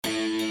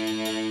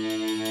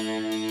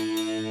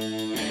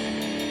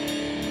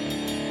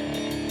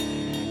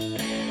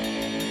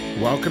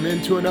Welcome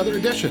into another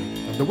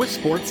edition of the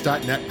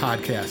WisSports.net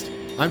podcast.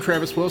 I'm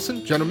Travis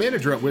Wilson, General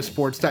Manager at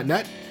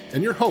WisSports.net,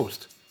 and your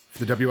host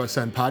for the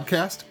WSN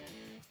podcast.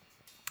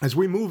 As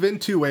we move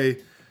into a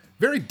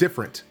very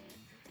different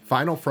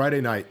final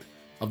Friday night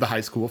of the high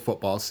school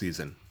football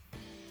season.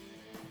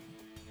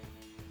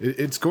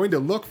 It's going to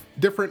look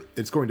different.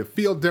 It's going to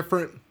feel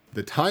different.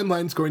 The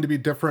timeline's going to be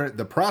different.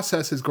 The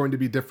process is going to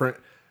be different.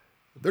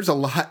 There's a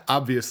lot,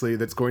 obviously,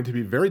 that's going to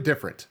be very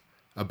different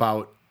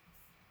about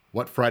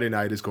what Friday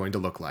night is going to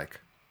look like.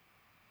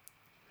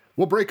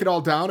 We'll break it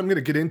all down. I'm going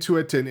to get into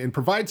it and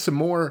provide some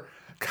more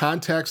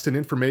context and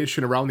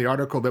information around the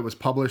article that was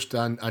published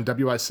on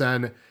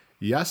WSN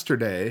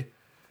yesterday,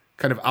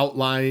 kind of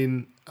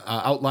outlining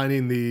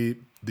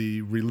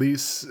the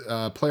release,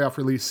 playoff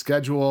release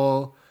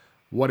schedule,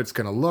 what it's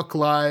going to look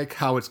like,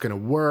 how it's going to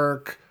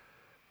work,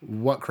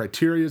 what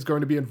criteria is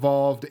going to be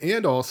involved,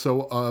 and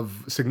also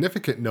of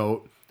significant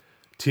note,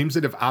 teams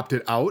that have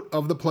opted out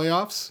of the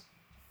playoffs,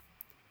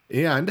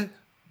 and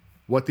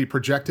what the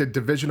projected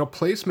divisional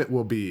placement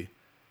will be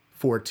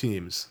for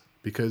teams.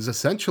 Because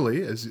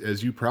essentially,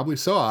 as you probably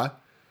saw,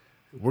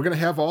 we're going to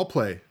have all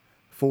play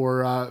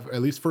for at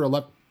least for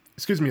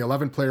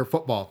 11-player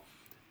football.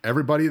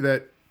 Everybody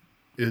that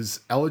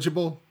is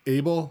eligible,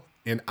 able,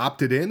 and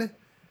opted in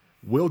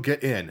will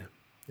get in.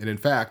 And in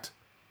fact,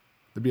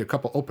 there'll be a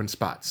couple open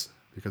spots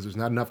because there's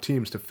not enough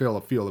teams to fill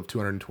a field of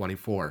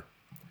 224.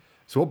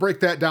 So we'll break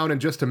that down in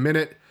just a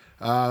minute.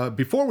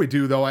 Before we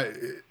do, though, I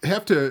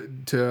have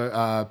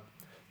to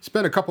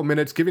spend a couple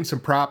minutes giving some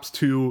props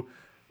to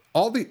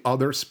all the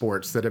other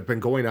sports that have been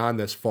going on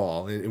this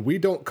fall. And we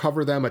don't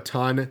cover them a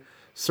ton,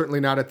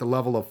 certainly not at the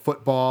level of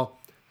football.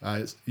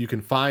 You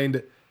can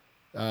find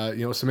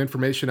some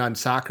information on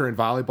soccer and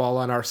volleyball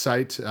on our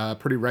site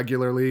pretty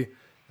regularly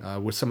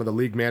with some of the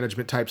league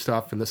management type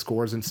stuff and the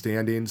scores and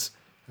standings.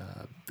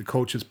 The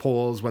coaches'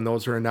 polls, when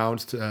those are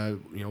announced,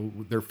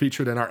 they're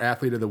featured in our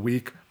Athlete of the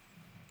Week.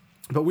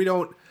 But we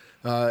don't,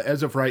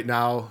 as of right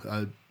now,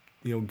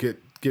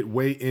 get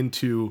way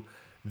into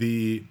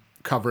the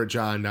coverage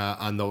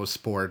on those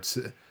sports.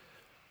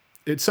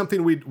 It's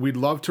something we'd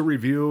love to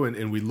review,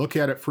 and we look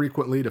at it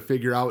frequently to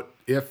figure out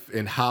if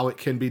and how it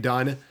can be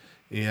done.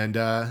 And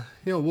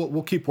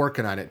we'll keep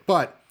working on it.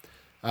 But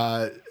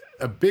a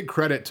big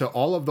credit to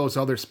all of those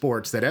other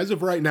sports that, as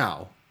of right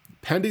now,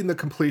 pending the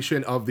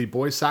completion of the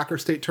boys soccer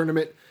state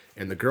tournament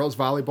and the girls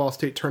volleyball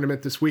state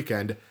tournament this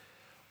weekend,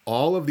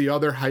 all of the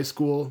other high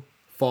school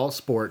fall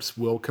sports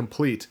will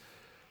complete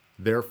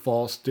their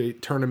fall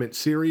state tournament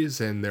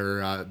series and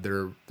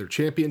their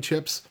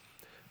championships,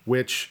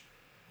 which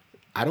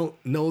I don't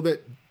know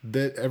that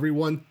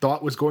everyone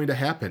thought was going to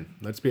happen.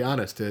 Let's be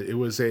honest. It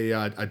was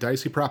a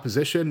dicey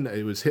proposition.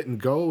 It was hit and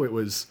go. It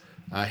was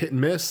hit and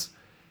miss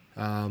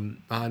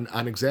on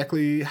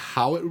exactly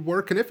how it would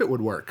work and if it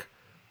would work.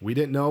 We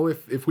didn't know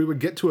if we would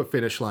get to a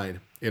finish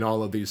line in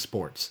all of these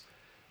sports.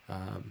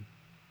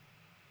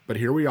 But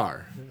here we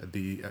are.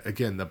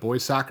 The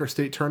boys soccer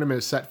state tournament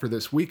is set for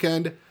this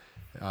weekend.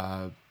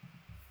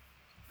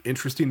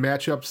 Interesting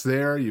matchups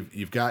there.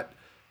 You've got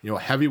a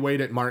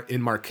heavyweight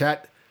in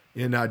Marquette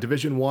in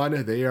Division I.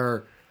 They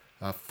are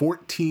a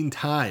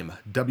 14-time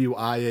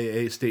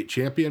WIAA state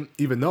champion,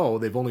 even though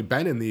they've only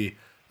been in the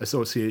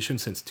association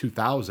since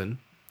 2000.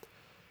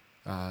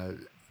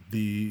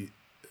 The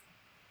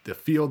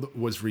field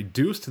was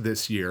reduced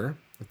this year.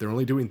 They're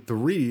only doing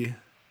three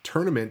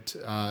divisions.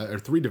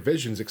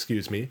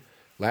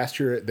 Last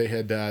year they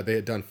had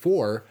done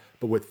four,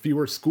 but with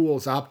fewer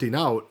schools opting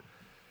out,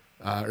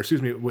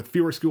 with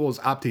fewer schools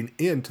opting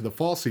into the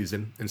fall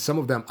season, and some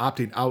of them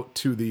opting out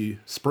to the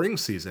spring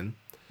season,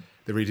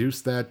 they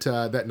reduced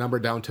that number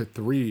down to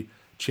 3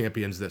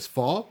 champions this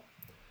fall.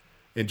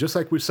 And just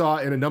like we saw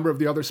in a number of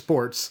the other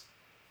sports,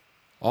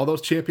 all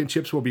those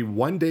championships will be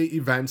one-day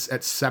events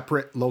at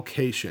separate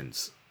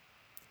locations.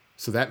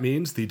 So that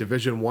means the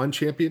Division I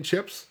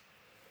championships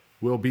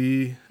will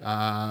be,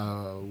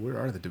 where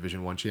are the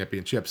Division I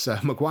championships?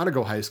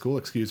 Mukwonago High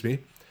School,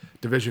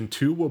 Division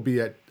II will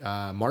be at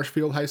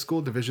Marshfield High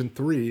School. Division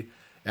III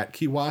at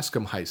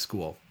Kewaskum High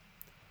School.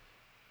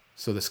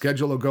 So the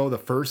schedule will go the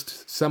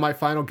first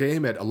semifinal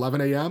game at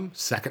 11 a.m.,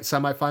 second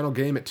semifinal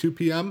game at 2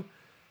 p.m.,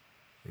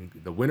 and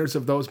the winners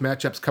of those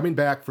matchups coming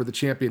back for the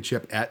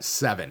championship at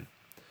 7.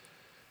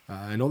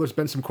 I know there's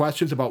been some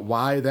questions about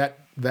why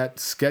that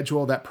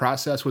schedule, that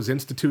process was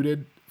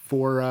instituted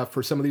for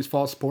some of these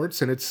fall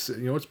sports, and it's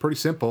pretty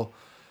simple.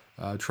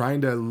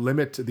 Trying to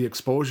limit the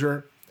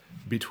exposure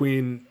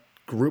between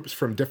groups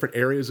from different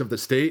areas of the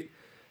state.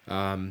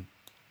 There's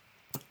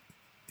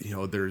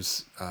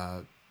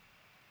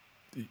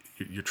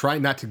you're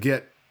trying not to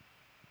get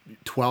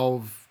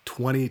 12,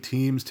 20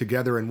 teams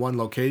together in one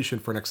location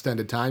for an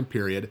extended time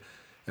period,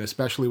 and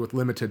especially with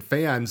limited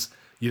fans,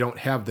 you don't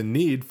have the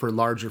need for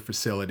larger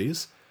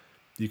facilities.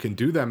 You can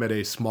do them at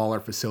a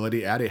smaller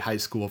facility, at a high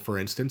school, for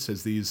instance,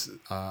 as these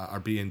are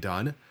being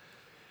done.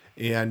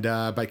 And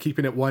by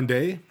keeping it one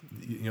day,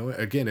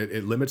 again,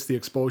 it limits the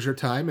exposure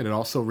time, and it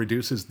also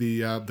reduces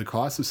the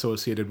costs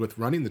associated with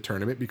running the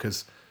tournament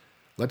because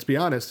let's be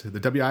honest, the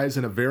WI is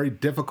in a very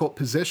difficult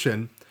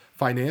position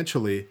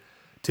financially,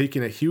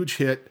 taking a huge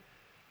hit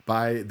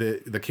by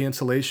the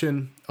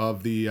cancellation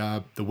of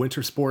the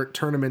winter sport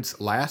tournaments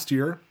last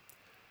year.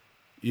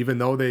 Even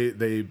though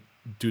they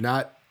do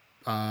not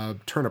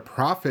turn a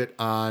profit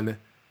on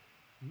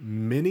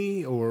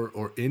many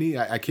or any,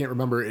 I can't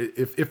remember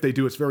if they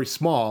do. It's very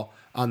small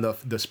on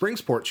the spring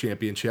sport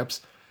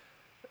championships.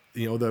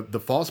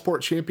 The fall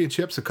sport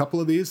championships, a couple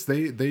of these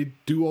they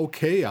do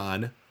okay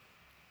on,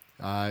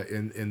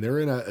 and they're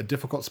in a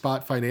difficult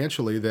spot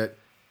financially that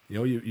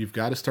you've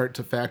got to start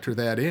to factor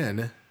that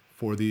in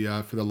for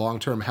the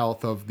long-term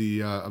health of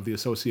the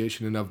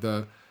association and of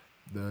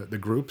the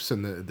groups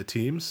and the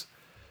teams.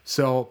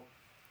 So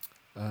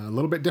a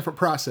little bit different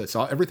process.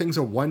 Everything's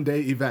a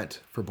one-day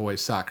event for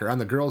boys soccer. On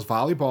the girls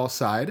volleyball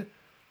side,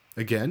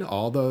 again,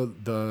 all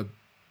the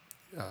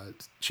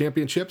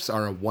championships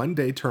are a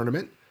one-day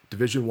tournament.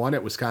 Division 1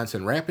 at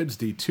Wisconsin Rapids,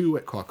 D2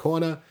 at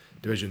Kaukauna,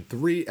 Division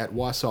 3 at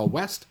Wausau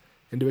West,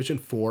 and Division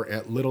 4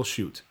 at Little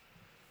Chute.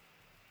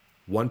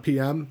 1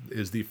 p.m.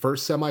 is the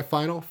first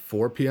semifinal,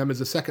 4 p.m. is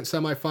the second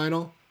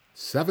semifinal,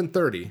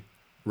 7:30,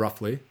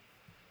 roughly,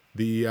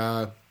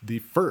 the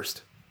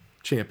first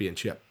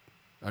championship.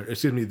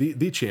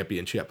 The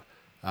championship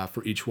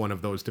for each one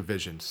of those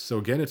divisions. So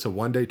again, it's a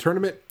one-day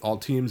tournament, all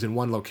teams in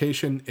one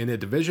location in a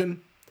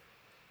division.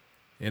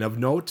 And of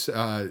note,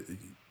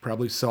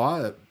 probably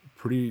saw a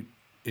pretty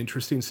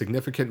interesting,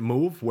 significant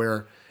move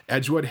where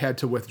Edgewood had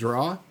to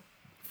withdraw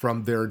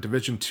from their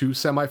Division 2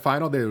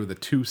 semifinal. They were the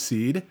 2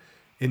 seed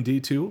in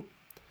D2.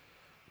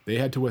 They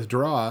had to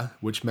withdraw,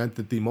 which meant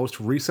that the most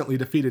recently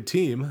defeated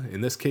team,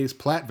 in this case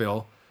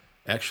Platteville,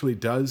 actually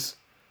does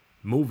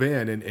move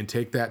in and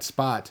take that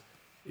spot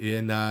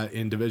in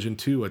Division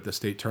 2 at the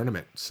state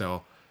tournament.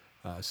 So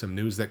some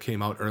news that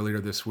came out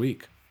earlier this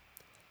week.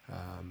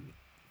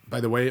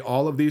 By the way,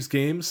 all of these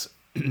games,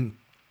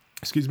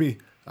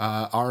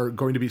 are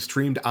going to be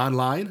streamed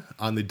online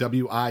on the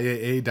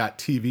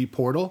WIAA.TV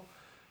portal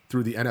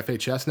through the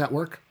NFHS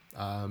network.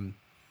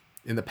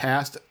 In the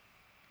past,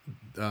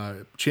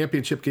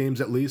 championship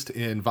games, at least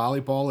in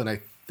volleyball and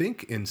I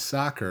think in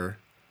soccer,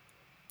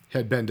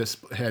 had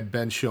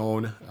been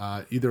shown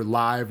either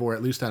live or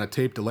at least on a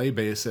tape delay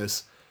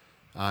basis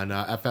on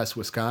FS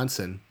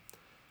Wisconsin.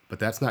 But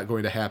that's not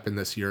going to happen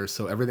this year.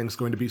 So everything's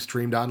going to be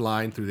streamed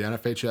online through the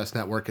NFHS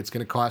network. It's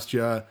going to cost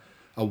you a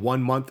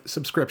 1-month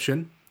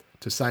subscription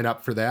to sign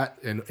up for that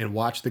and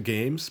watch the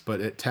games.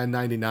 But at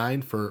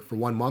 $10.99 for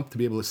 1 month to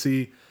be able to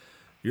see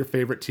your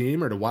favorite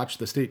team or to watch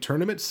the state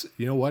tournaments,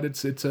 you know what?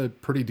 It's a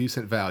pretty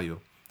decent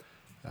value.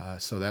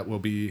 So that will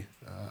be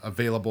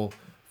available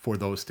for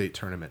those state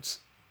tournaments.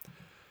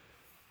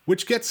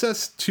 Which gets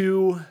us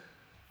to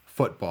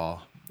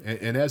football.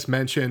 And as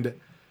mentioned,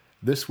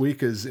 this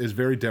week is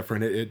very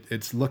different.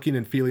 It's looking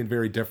and feeling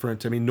very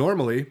different. I mean,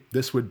 normally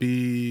this would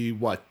be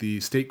the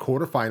state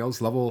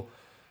quarterfinals,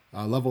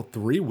 level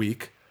 3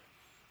 week.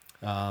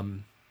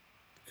 And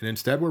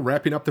instead we're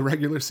wrapping up the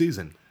regular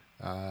season.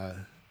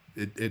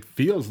 It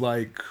feels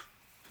like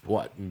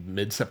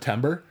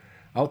mid-September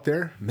out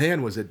there.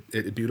 Man, was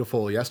it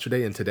beautiful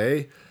yesterday and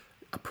today,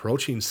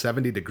 approaching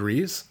 70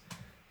 degrees.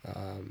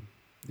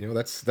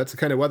 That's the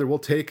kind of weather we'll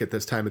take at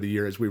this time of the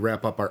year as we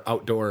wrap up our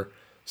outdoor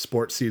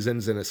sports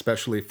seasons, and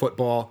especially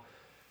football.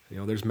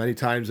 There's many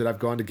times that I've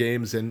gone to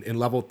games in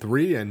level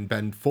 3 and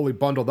been fully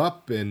bundled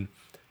up and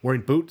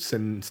wearing boots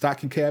and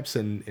stocking caps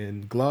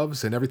and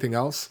gloves and everything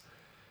else.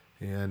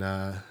 And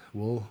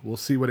we'll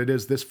see what it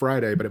is this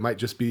Friday, but it might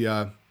just be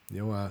a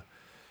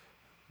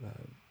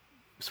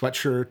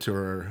sweatshirt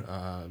or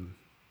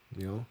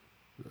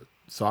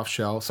soft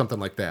shell, something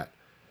like that.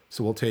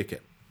 So we'll take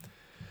it.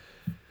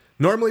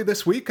 Normally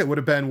this week I would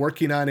have been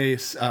working on a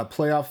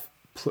playoff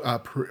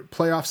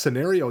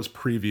scenarios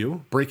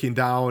preview, breaking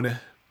down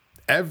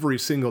every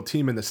single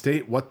team in the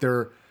state, what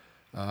their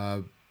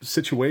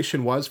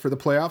situation was for the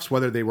playoffs,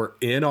 whether they were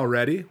in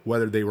already,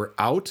 whether they were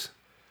out,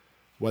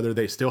 whether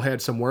they still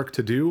had some work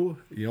to do,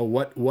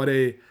 what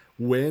a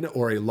win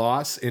or a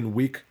loss in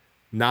week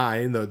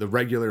 9, the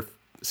regular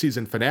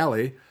season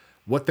finale,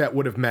 what that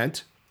would have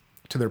meant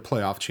to their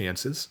playoff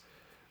chances.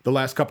 The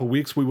last couple of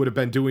weeks, we would have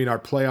been doing our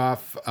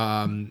playoff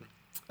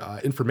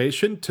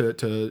information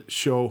to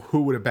show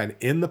who would have been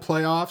in the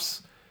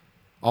playoffs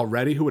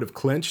already, who would have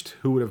clinched,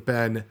 who would have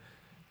been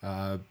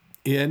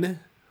in,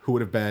 who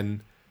would have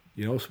been,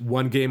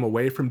 one game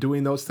away from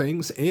doing those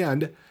things.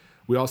 And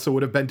we also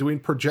would have been doing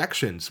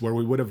projections where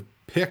we would have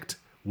picked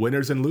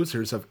winners and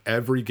losers of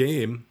every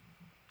game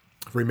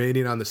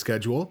remaining on the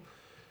schedule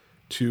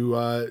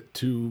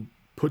to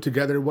put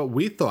together what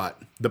we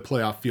thought the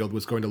playoff field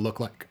was going to look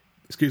like,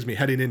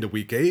 heading into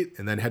week 8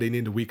 and then heading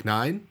into week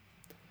 9.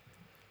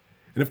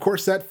 And of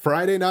course, that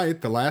Friday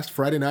night, the last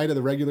Friday night of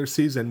the regular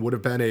season, would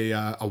have been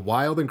a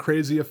wild and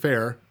crazy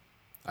affair.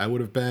 I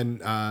would have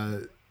been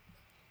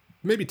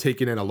maybe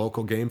taking in a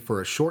local game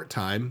for a short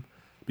time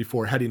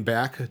before heading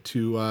back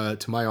to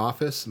my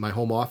office, my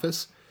home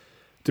office,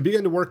 to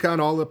begin to work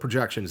on all the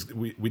projections.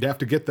 We'd have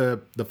to get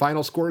the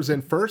final scores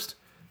in first.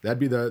 That'd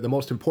be the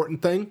most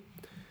important thing.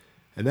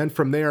 And then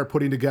from there,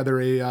 putting together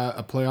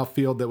a playoff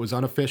field that was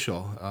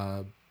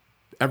unofficial.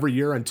 Every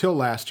year until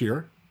last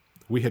year,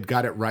 we had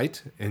got it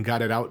right and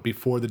got it out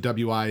before the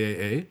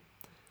WIAA.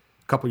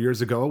 A couple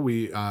years ago,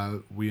 we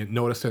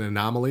noticed an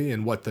anomaly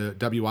in what the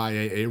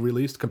WIAA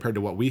released compared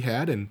to what we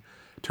had, and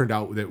turned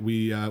out that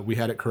we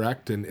had it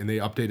correct, and they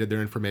updated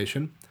their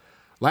information.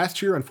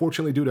 Last year,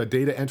 unfortunately, due to a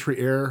data entry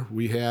error,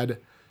 we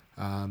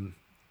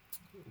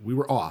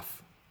were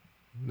off.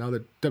 Now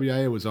the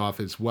WIAA was off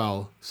as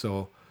well,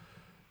 so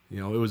it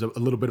was a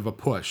little bit of a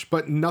push,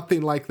 but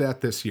nothing like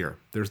that this year.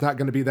 There's not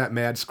going to be that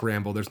mad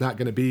scramble. There's not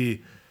going to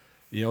be,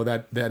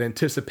 that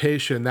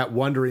anticipation, that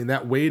wondering,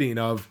 that waiting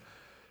of,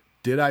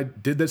 did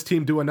this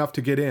team do enough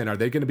to get in? Are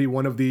they going to be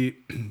one of the,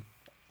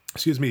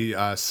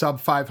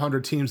 sub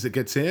 500 teams that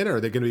gets in? Or are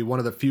they going to be one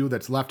of the few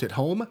that's left at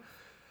home?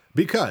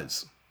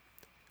 Because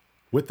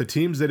with the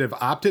teams that have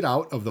opted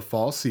out of the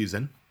fall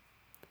season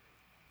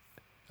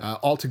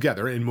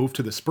altogether and moved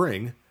to the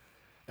spring,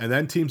 and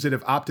then teams that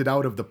have opted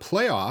out of the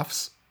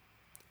playoffs,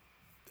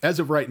 as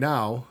of right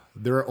now,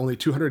 there are only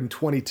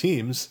 220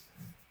 teams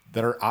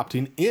that are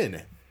opting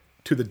in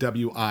to the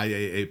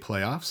WIAA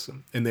playoffs,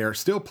 and they are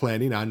still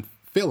planning on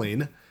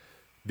filling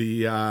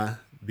the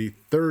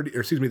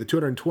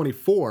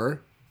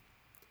 224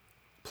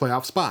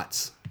 playoff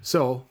spots.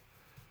 So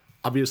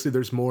obviously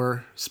there's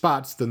more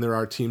spots than there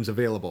are teams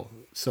available.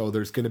 So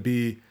there's going to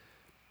be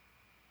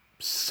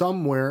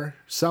somewhere,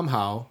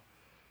 somehow,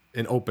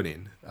 an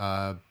opening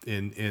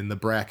in the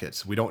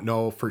brackets. We don't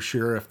know for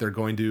sure if they're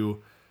going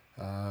to,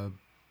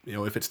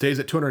 if it stays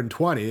at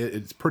 220,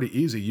 it's pretty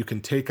easy. You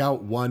can take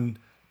out one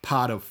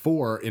pot of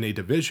 4 in a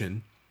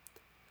division,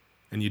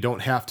 and you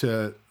don't have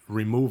to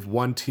remove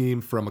one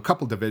team from a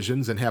couple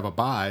divisions and have a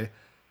bye.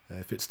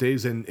 If it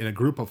stays in a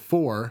group of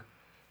 4,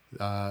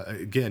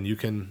 again, you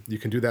can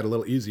do that a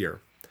little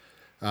easier.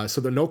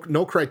 So there are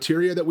no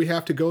criteria that we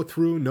have to go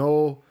through,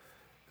 no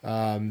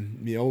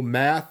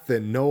math,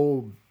 and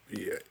no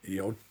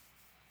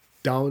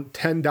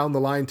 10 down the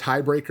line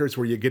tiebreakers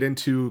where you get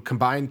into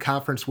combined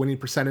conference winning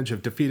percentage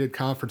of defeated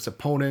conference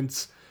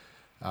opponents,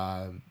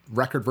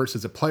 record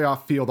versus a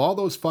playoff field, all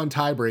those fun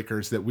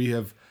tiebreakers that we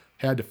have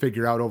had to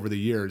figure out over the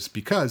years,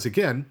 because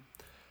again,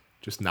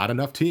 just not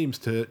enough teams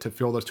to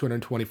fill those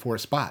 224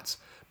 spots.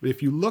 But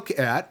if you look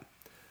at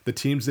the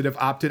teams that have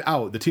opted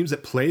out, the teams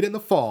that played in the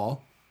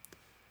fall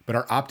but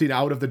are opting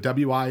out of the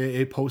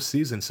WIAA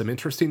postseason, some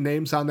interesting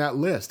names on that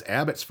list: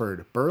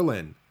 Abbotsford,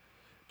 Berlin,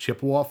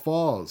 Chippewa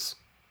Falls,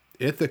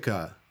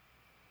 Ithaca.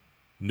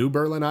 New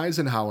Berlin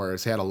Eisenhower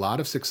has had a lot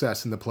of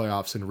success in the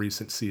playoffs in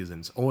recent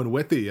seasons. Owen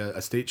Withy,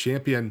 a state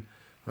champion,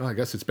 well, I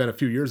guess it's been a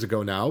few years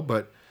ago now,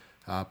 but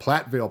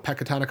Platteville,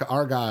 Pecatonica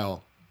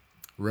Argyle,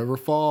 River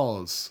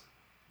Falls,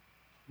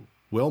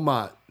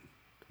 Wilmot,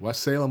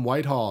 West Salem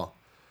Whitehall.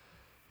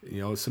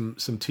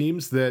 Some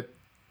teams that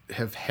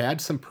have had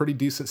some pretty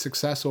decent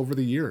success over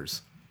the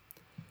years.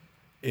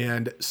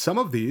 And some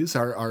of these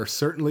are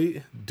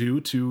certainly due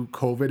to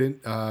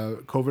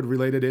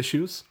COVID-related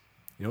issues.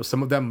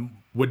 Some of them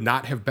would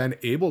not have been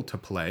able to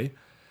play.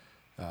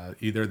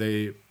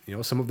 Either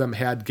some of them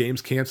had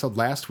games canceled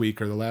last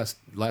week or the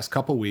last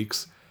couple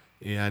weeks,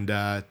 and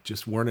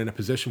just weren't in a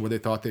position where they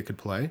thought they could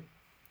play.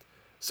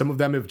 Some of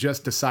them have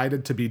just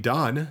decided to be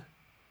done.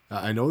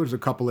 I know there's a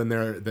couple in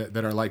there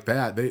that are like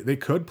that. They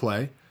could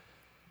play,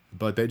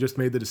 but they just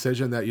made the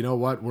decision that,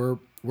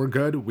 we're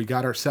good. We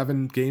got our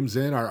 7 games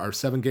in, our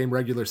 7-game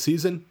regular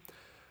season,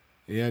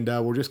 and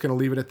we're just going to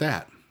leave it at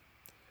that.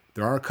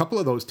 There are a couple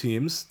of those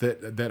teams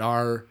that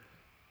are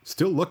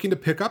still looking to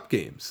pick up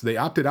games. They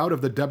opted out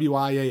of the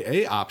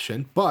WIAA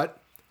option, but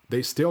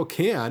they still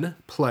can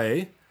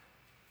play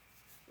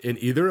in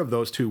either of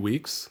those 2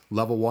 weeks,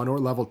 level 1 or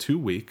level 2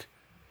 week.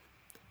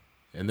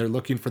 And they're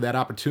looking for that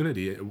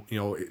opportunity.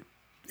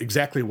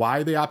 Exactly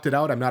why they opted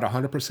out, I'm not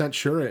 100%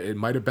 sure. It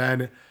might have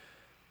been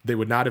they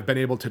would not have been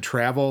able to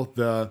travel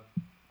the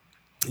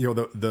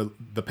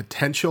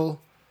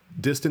potential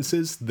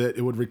distances that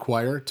it would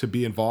require to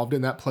be involved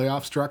in that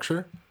playoff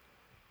structure,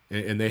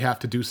 and they have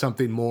to do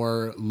something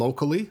more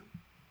locally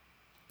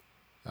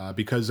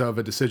because of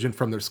a decision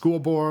from their school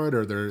board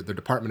or their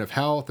Department of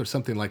Health or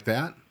something like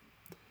that.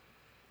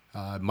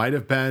 It might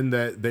have been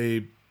that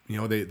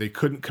they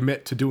couldn't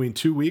commit to doing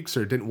 2 weeks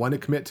or didn't want to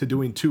commit to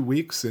doing 2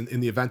 weeks in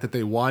the event that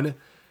they won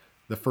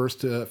the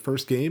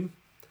first game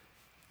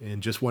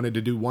and just wanted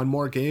to do one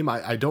more game.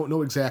 I don't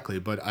know exactly,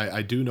 but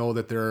I do know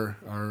that there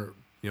are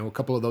a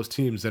couple of those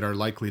teams that are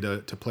likely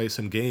to play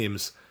some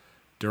games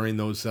during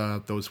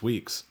those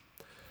weeks.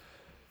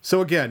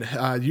 So again,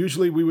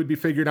 usually we would be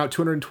figuring out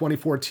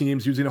 224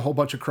 teams using a whole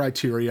bunch of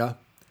criteria.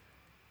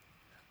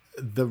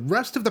 The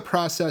rest of the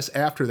process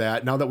after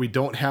that, now that we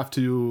don't have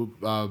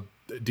to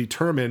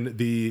determine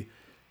the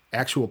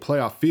actual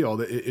playoff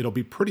field, it'll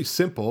be pretty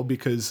simple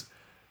because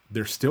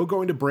they're still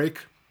going to break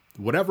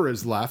whatever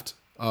is left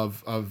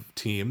of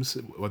teams,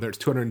 whether it's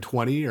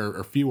 220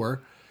 or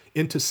fewer,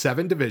 into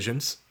 7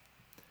 divisions.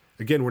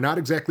 Again, we're not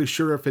exactly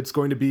sure if it's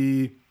going to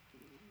be,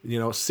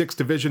 6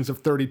 divisions of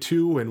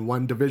 32 and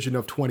 1 division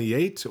of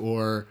 28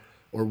 or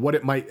what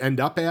it might end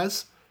up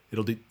as.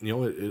 It'll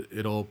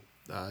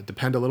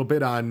depend a little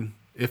bit on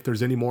if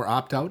there's any more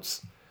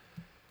opt-outs.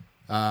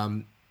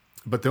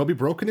 But they'll be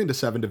broken into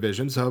 7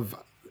 divisions of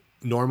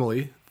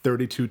normally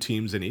 32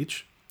 teams in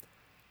each.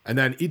 And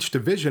then each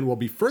division will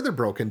be further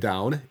broken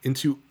down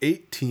into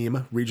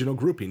 8-team regional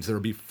groupings. There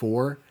will be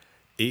 4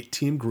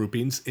 8-team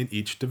groupings in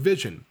each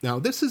division. Now,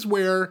 this is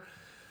where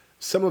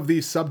some of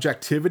the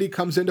subjectivity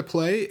comes into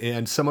play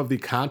and some of the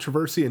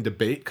controversy and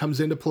debate comes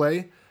into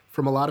play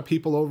from a lot of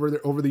people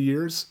over the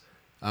years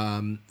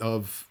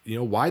of,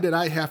 why did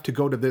I have to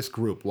go to this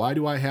group? Why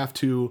do I have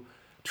to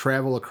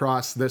travel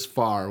across this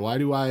far? Why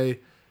do I,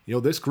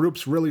 this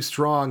group's really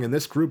strong and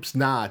this group's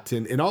not?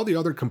 And all the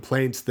other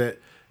complaints that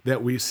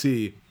we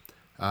see.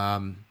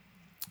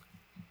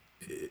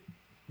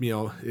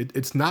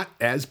 It's not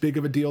as big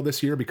of a deal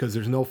this year because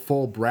there's no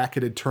full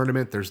bracketed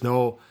tournament. There's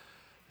no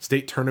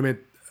state tournament.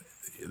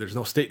 There's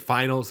no state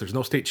finals. There's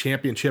no state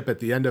championship at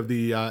the end of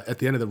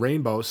the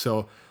rainbow.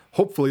 So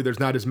hopefully there's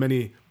not as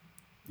many,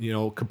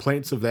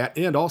 complaints of that.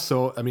 And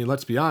also,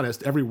 let's be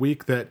honest, every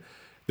week that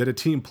a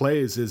team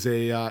plays is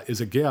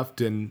a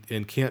gift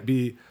and can't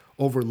be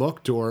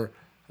overlooked or,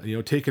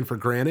 taken for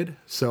granted.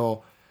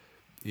 So,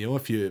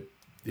 if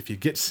you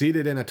get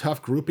seated in a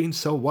tough grouping,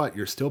 so what?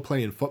 You're still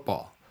playing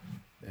football.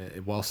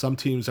 While some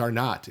teams are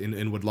not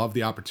and would love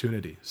the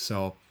opportunity.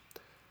 So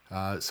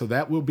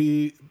that will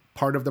be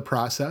part of the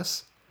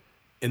process.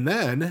 And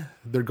then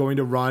they're going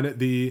to run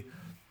the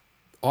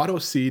auto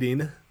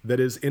seeding that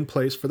is in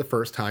place for the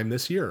first time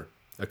this year.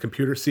 A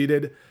computer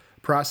seeded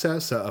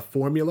process, a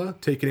formula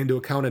taking into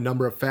account a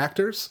number of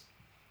factors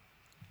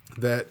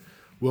that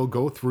will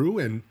go through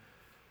and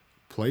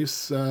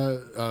place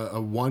a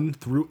 1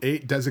 through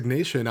 8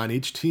 designation on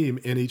each team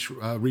in each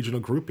regional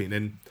grouping.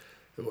 And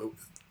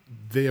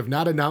they have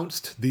not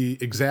announced the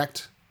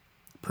exact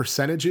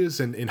percentages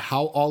and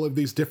how all of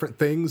these different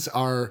things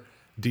are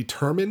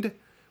determined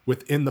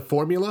within the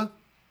formula.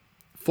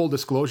 Full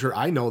disclosure,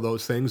 I know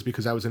those things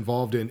because I was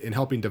involved in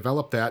helping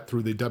develop that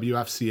through the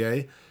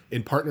WFCA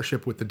in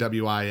partnership with the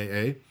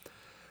WIAA.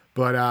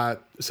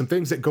 But some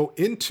things that go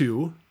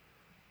into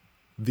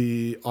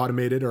the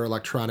automated or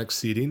electronic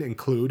seeding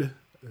include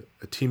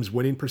a team's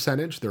winning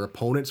percentage, their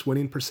opponent's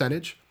winning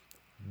percentage,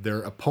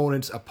 their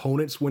opponent's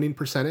winning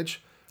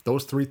percentage.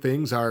 Those 3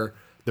 things are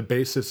the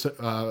basis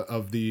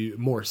of the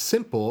more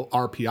simple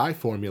RPI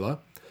formula.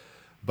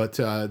 But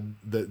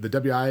the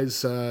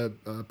WI's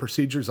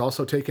procedures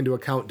also take into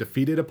account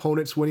defeated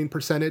opponents' winning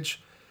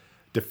percentage,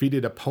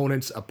 defeated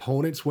opponents'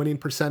 winning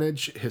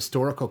percentage,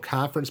 historical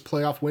conference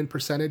playoff win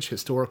percentage,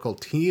 historical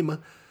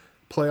team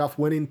playoff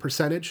winning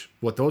percentage.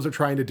 What those are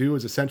trying to do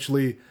is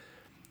essentially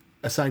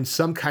assign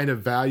some kind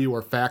of value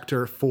or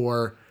factor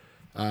for,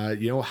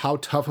 how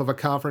tough of a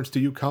conference do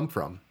you come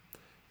from?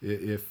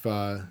 If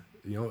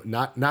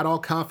not all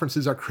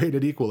conferences are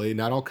created equally.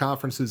 Not all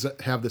conferences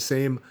have the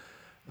same,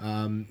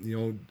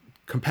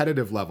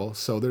 competitive level.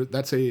 So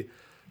that's a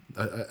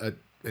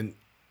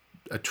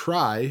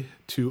try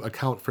to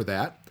account for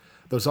that.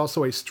 There's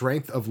also a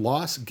strength of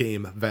loss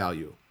game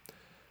value.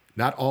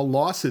 Not all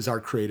losses are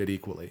created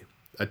equally.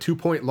 A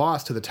 2-point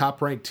loss to the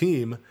top ranked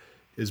team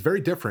is very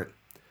different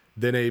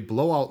than a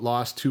blowout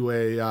loss to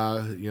a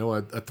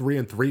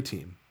 3-3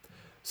 team.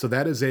 So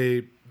that is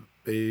a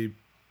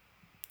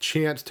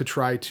chance to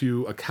try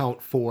to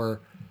account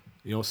for,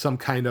 some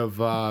kind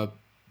of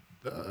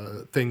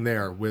thing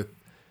there with,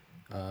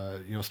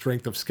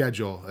 strength of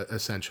schedule,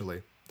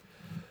 essentially.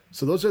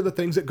 So those are the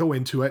things that go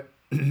into it.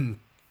 And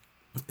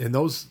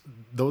those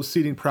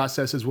seeding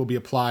processes will be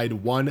applied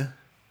 1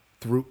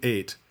 through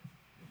 8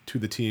 to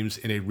the teams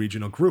in a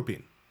regional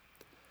grouping.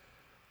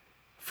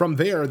 From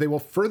there, they will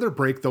further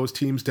break those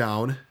teams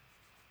down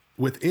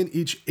within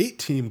each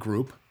 8-team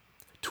group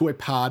to a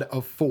pod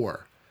of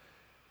 4.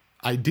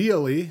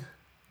 Ideally,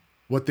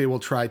 what they will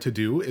try to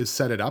do is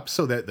set it up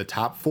so that the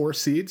top 4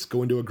 seeds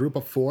go into a group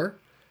of 4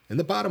 and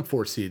the bottom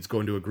 4 seeds go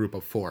into a group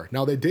of 4.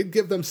 Now, they did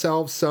give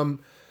themselves some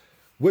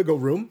wiggle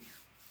room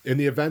in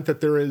the event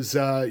that there is,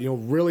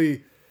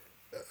 really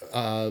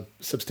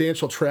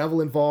substantial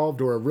travel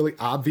involved or a really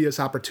obvious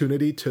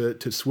opportunity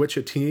to switch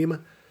a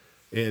team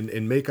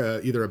and make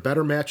either a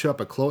better matchup,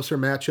 a closer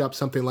matchup,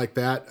 something like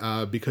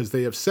that, because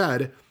they have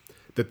said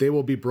that they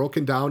will be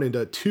broken down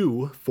into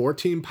 2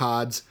 4-team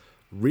pods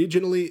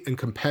regionally and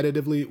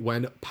competitively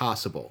when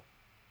possible.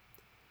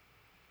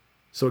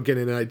 So again,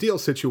 in an ideal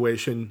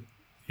situation,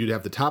 you'd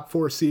have the top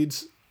 4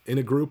 seeds in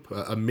a group,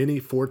 a mini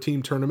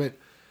 4-team tournament,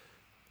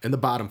 and the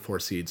bottom 4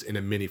 seeds in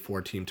a mini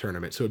 4-team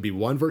tournament. So it'd be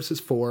 1 versus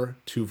 4,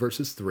 2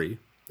 versus 3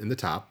 in the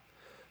top,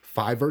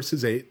 5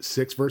 versus 8,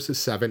 6 versus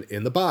 7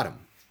 in the bottom.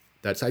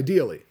 That's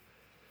ideally.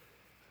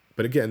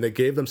 But again, they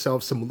gave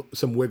themselves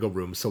some wiggle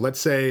room. So let's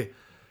say,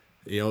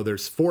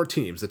 there's 4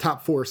 teams, the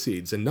top 4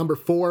 seeds, and number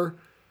 4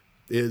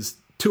 is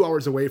 2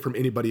 hours away from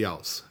anybody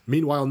else.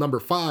 Meanwhile, number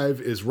 5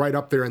 is right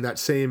up there in that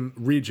same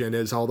region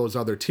as all those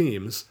other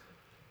teams.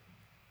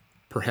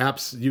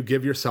 Perhaps you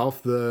give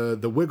yourself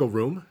the wiggle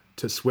room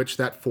to switch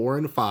that 4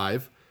 and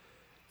 5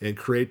 and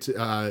create,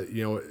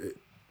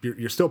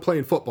 you're still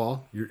playing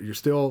football. You're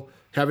still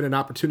having an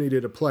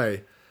opportunity to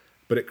play,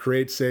 but it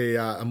creates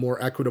a more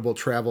equitable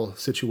travel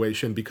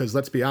situation because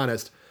let's be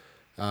honest,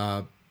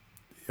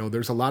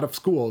 there's a lot of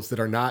schools that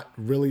are not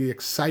really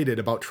excited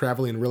about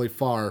traveling really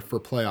far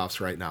for playoffs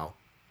right now.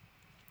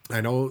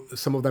 I know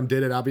some of them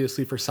did it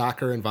obviously for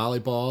soccer and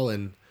volleyball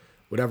and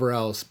whatever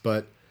else,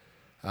 but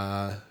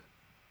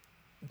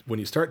when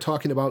you start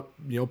talking about,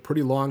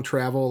 pretty long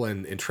travel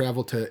and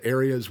travel to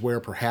areas where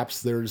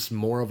perhaps there's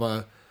more of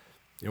a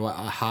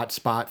hot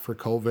spot for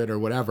COVID or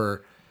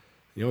whatever,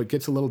 it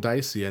gets a little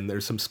dicey, and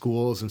there's some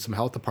schools and some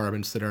health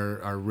departments that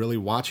are really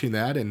watching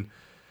that. And,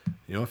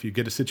 if you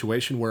get a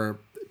situation where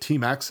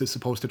Team X is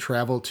supposed to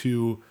travel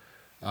to,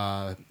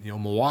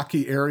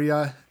 Milwaukee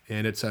area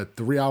and it's a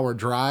 3-hour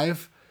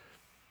drive,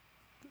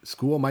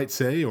 school might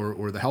say,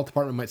 or the health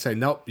department might say,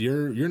 nope,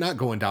 you're not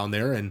going down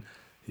there and,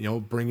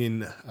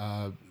 bringing,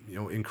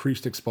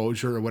 increased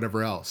exposure or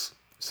whatever else.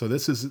 So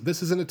this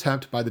is an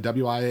attempt by the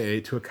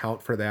WIAA to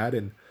account for that.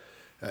 And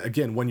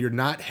again, when you're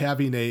not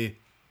having a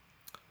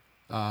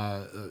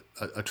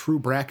true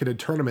bracketed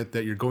tournament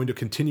that you're going to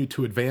continue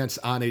to advance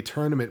on a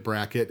tournament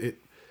bracket,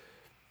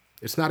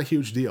 it's not a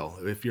huge deal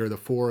if you're the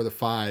 4 or the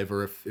 5,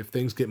 or if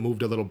things get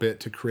moved a little bit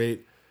to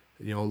create,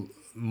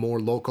 more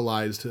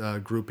localized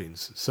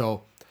groupings.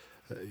 So,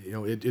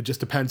 it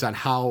just depends on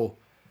how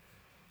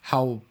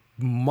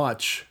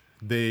much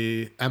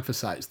they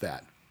emphasize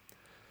that.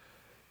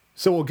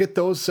 So we'll get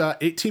those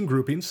 8-team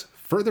groupings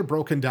further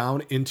broken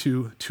down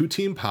into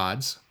 2-team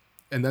pods,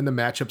 and then the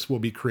matchups will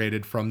be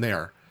created from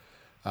there.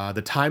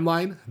 The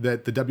timeline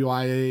that the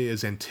WIA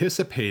is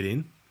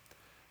anticipating,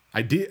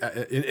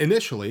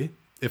 initially,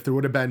 if there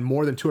would have been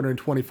more than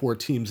 224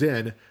 teams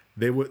in,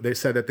 they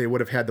said that they would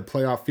have had the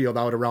playoff field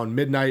out around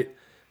midnight,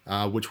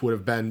 which would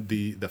have been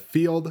the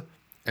field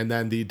and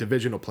then the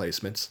divisional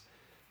placements.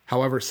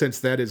 However, since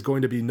that is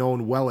going to be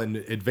known well in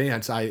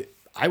advance, I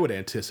would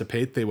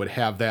anticipate they would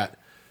have that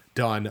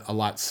done a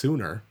lot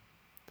sooner.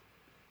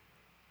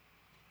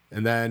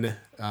 And then,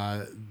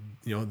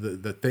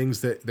 the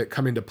things that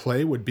come into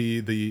play would be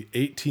the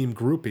 8-team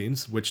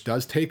groupings, which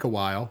does take a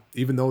while.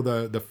 Even though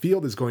the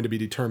field is going to be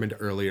determined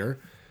earlier,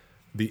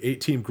 the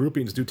 8-team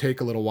groupings do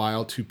take a little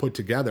while to put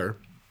together.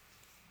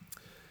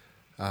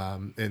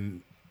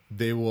 And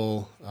they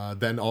will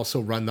then also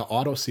run the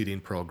auto-seeding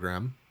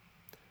program.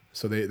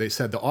 So they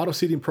said the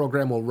auto-seeding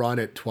program will run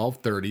at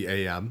 12:30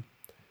 a.m.,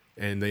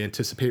 and they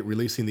anticipate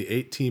releasing the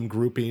 8-team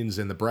groupings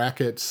and the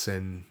brackets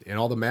and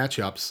all the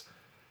matchups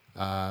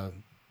by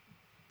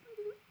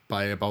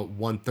about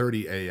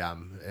 1:30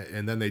 a.m.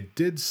 And then they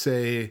did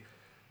say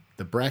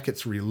the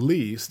brackets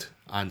released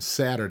on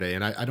Saturday,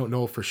 and I don't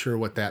know for sure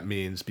what that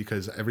means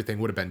because everything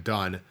would have been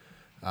done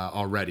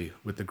already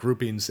with the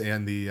groupings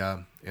and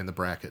the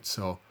brackets.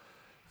 So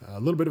a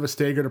little bit of a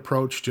staggered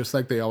approach, just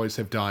like they always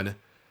have done,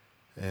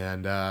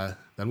 and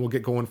then we'll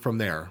get going from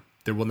there.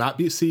 There will not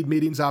be seed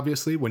meetings,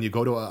 obviously, when you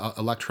go to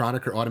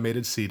electronic or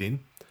automated seeding.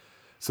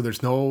 So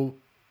there's no,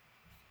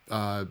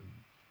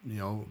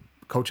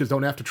 coaches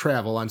don't have to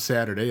travel on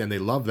Saturday, and they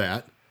love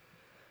that.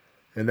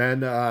 And then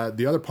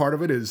the other part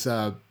of it is,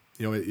 it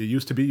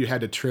used to be you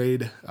had to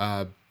trade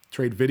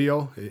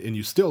video, and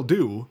you still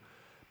do,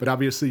 but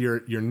obviously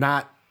you're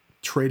not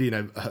trading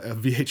a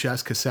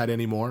VHS cassette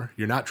anymore.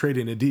 You're not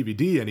trading a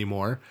DVD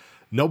anymore.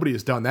 Nobody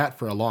has done that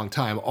for a long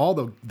time. All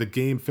the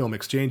game film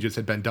exchanges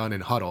had been done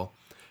in Hudl,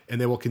 and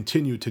they will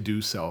continue to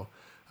do so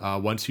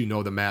once you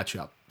know the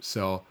matchup.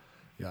 So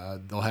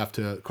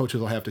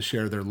coaches will have to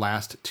share their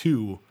last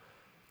 2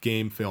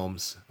 game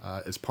films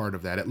as part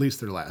of that, at least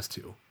their last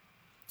 2.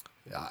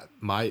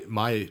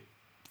 My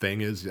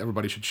thing is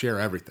everybody should share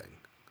everything,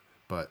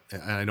 but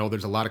I know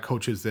there's a lot of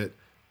coaches that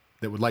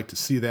would like to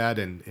see that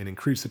and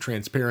increase the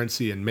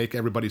transparency and make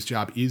everybody's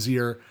job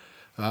easier.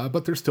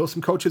 But there's still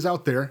some coaches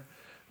out there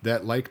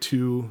that like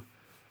to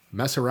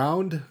mess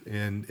around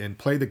and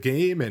play the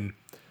game. And,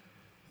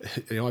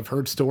 I've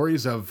heard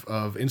stories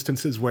of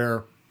instances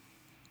where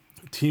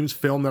teams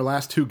film their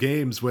last 2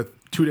 games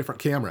with 2 different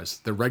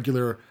cameras, the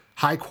regular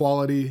high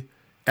quality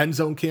end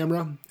zone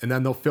camera, and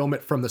then they'll film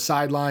it from the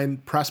sideline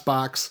press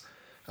box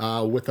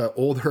with an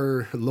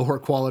older, lower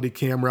quality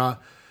camera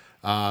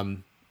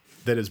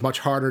that is much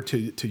harder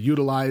to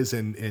utilize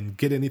and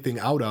get anything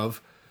out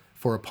of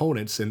for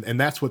opponents, and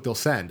that's what they'll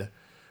send.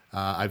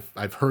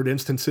 I've heard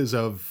instances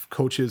of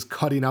coaches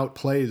cutting out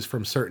plays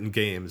from certain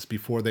games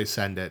before they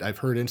send it. I've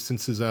heard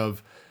instances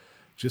of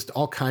just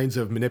all kinds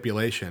of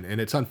manipulation,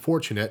 and it's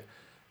unfortunate.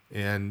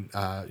 And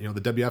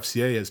the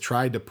WFCA has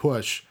tried to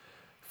push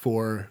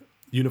for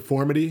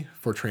uniformity,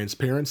 for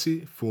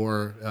transparency,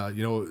 for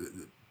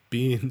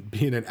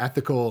being an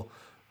ethical,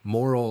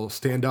 moral,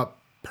 stand-up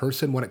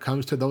person when it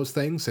comes to those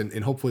things,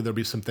 and hopefully there'll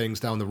be some things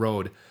down the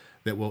road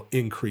that will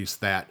increase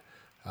that.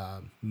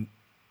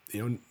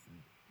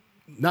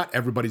 Not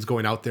everybody's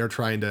going out there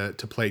trying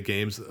to play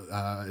games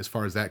as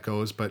far as that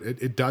goes, but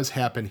it does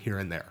happen here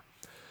and there.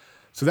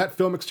 So that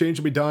film exchange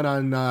will be done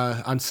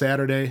on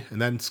Saturday, and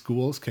then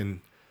schools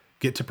can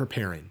get to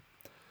preparing.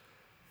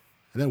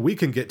 And then we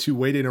can get to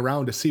waiting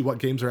around to see what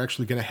games are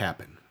actually going to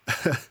happen.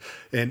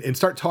 and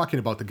start talking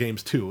about the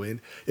games too.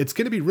 And it's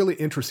going to be really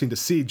interesting to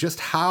see just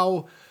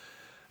how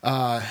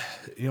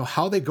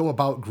how they go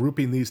about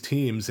grouping these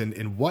teams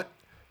and what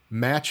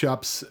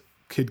matchups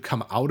could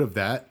come out of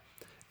that,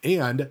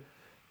 and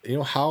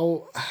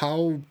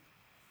how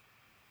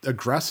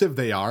aggressive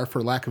they are,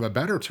 for lack of a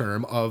better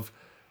term, of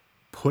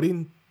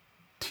putting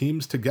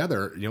teams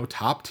together,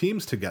 top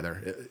teams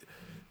together.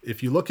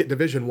 If you look at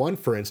Division One,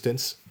 for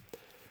instance,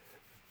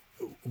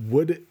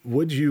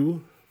 would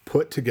you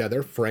put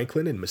together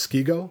Franklin and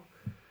Muskego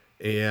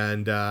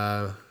and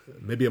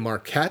maybe a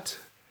Marquette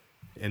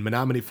and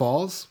Menominee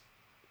Falls,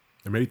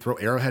 or maybe throw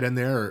Arrowhead in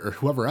there, or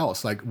whoever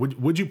else? Like,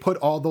 would you put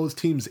all those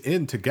teams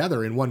in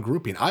together in one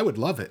grouping? I would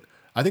love it.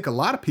 I think a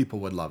lot of people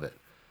would love it.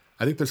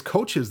 I think there's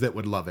coaches that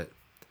would love it.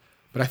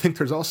 But I think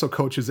there's also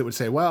coaches that would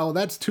say, well,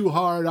 that's too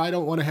hard. I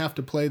don't want to have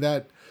to play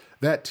that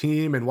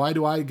team. And why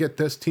do I get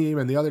this team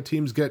and the other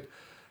teams get,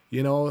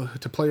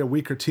 to play a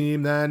weaker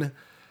team then?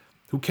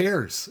 Who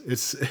cares?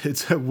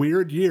 It's a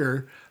weird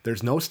year.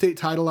 There's no state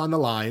title on the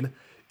line.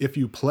 If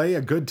you play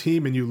a good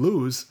team and you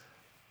lose,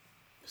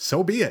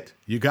 so be it.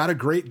 You got a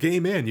great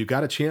game in. You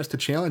got a chance to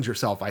challenge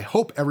yourself. I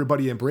hope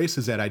everybody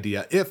embraces that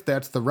idea, if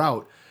that's the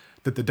route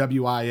that the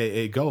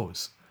WIAA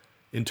goes,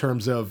 in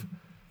terms of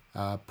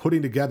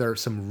putting together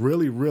some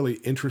really, really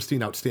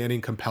interesting, outstanding,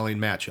 compelling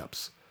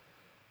matchups.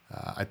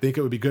 I think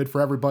it would be good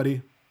for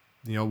everybody.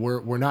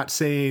 We're not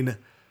saying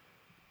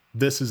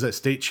this is a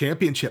state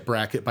championship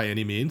bracket by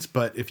any means,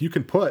 but if you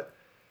can put,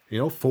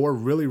 4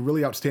 really,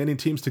 really outstanding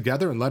teams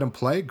together and let them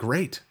play,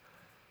 great.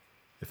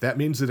 If that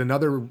means that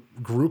another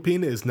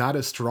grouping is not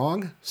as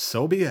strong,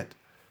 so be it.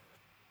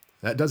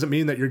 That doesn't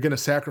mean that you're going to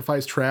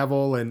sacrifice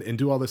travel and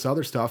do all this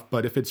other stuff,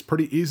 but if it's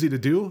pretty easy to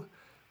do,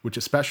 which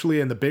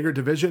especially in the bigger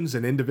divisions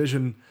and in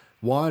Division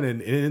 1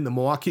 and in the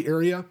Milwaukee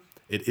area,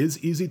 it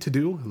is easy to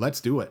do,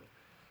 let's do it.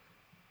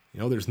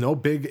 There's no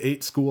Big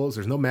 8 schools.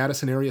 There's no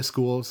Madison area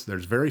schools.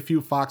 There's very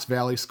few Fox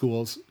Valley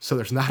schools. So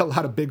there's not a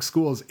lot of big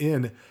schools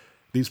in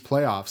these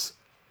playoffs.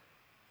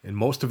 And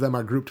most of them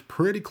are grouped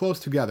pretty close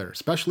together,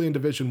 especially in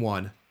Division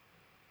 1.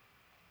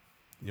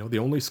 The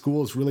only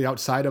schools really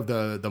outside of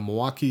the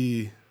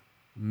Milwaukee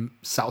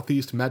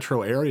Southeast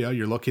metro area,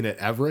 you're looking at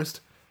Everest,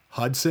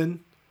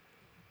 Hudson,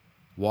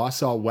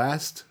 Wausau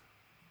West.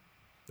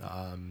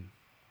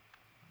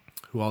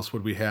 Who else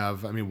would we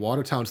have? I mean,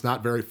 Watertown's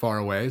not very far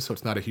away, so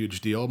it's not a huge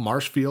deal.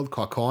 Marshfield,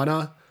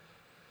 Kaukauna,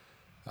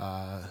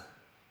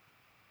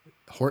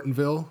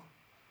 Hortonville.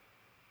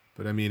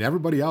 But I mean,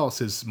 everybody else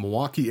is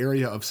Milwaukee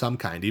area of some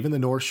kind. Even the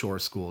North Shore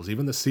schools,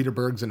 even the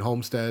Cedarburgs and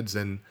Homesteads,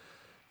 and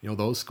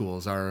those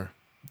schools are.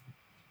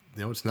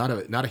 It's not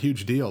a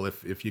huge deal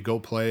if you go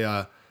play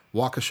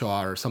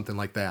Waukesha or something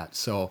like that.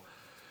 So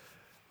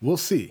we'll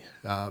see.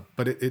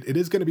 But it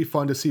is going to be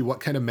fun to see what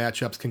kind of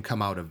matchups can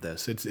come out of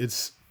this.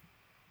 It's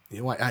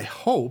I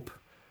hope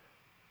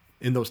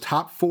in those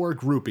top 4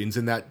 groupings,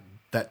 in that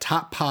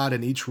top pod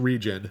in each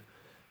region,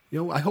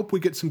 I hope we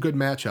get some good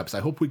matchups. I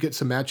hope we get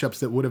some matchups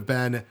that would have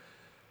been,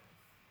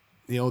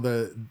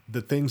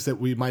 the things that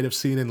we might have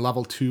seen in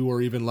level 2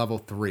 or even level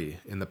 3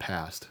 in the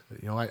past.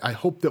 I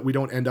hope that we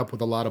don't end up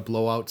with a lot of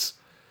blowouts,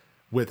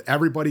 with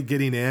everybody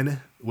getting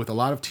in, with a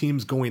lot of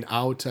teams going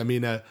out. I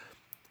mean, a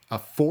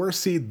 4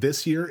 seed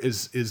this year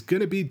is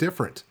going to be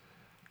different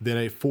than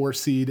a 4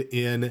 seed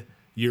in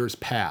years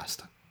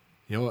past.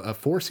 A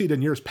 4 seed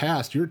in years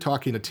past, you're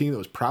talking a team that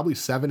was probably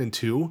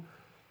 7-2,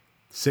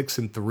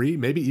 6-3,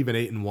 maybe even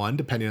 8-1,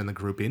 depending on the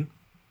grouping.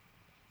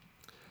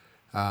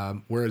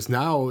 Whereas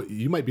now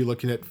you might be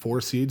looking at 4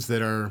 seeds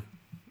that are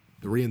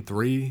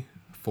 3-3,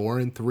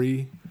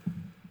 4-3.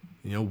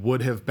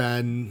 Would have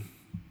been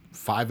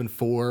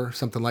 5-4,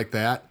 something like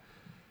that.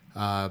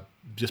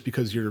 Just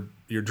because you're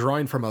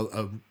drawing from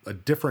a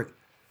different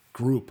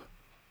group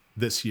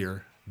this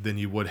year than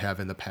you would have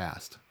in the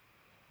past.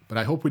 But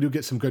I hope we do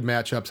get some good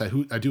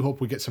matchups. I do hope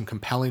we get some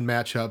compelling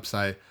matchups.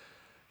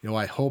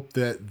 I hope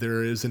that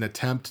there is an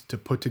attempt to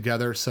put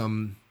together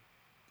some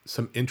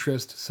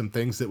interest, some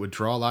things that would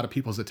draw a lot of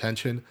people's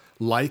attention,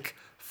 like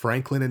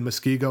Franklin and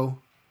Muskego.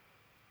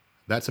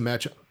 That's a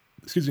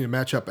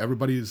matchup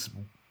everybody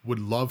would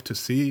love to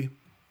see.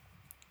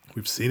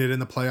 We've seen it in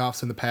the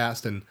playoffs in the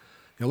past, and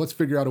let's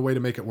figure out a way to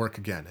make it work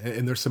again.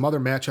 And there's some other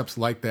matchups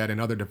like that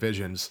in other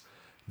divisions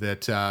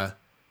that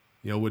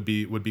would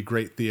be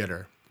great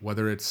theater.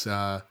 Whether it's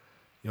a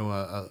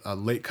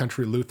Lake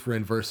Country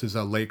Lutheran versus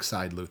a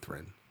Lakeside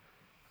Lutheran,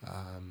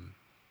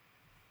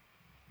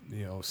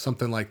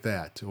 something like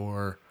that,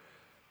 or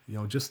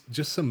just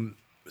some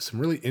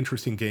really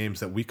interesting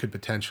games that we could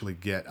potentially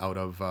get out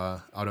of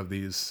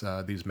these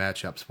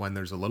matchups when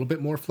there's a little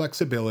bit more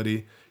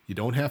flexibility. You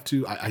don't have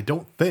to. I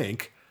don't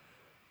think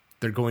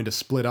they're going to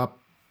split up,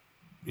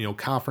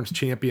 conference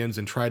champions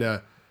and try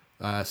to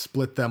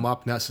split them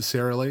up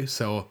necessarily.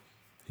 So.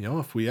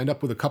 If we end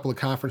up with a couple of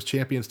conference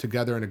champions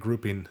together in a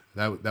grouping,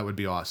 that would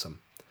be awesome.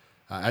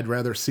 I'd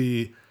rather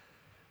see,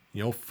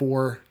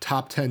 4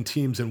 top 10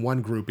 teams in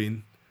one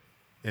grouping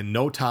and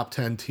no top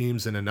 10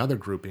 teams in another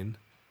grouping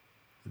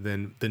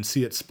than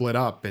see it split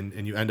up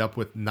and you end up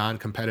with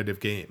non-competitive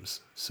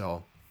games.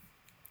 So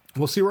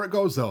We'll see where it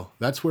goes, though.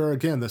 That's where,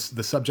 again, the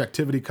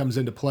subjectivity comes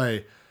into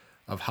play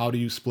of how do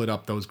you split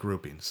up those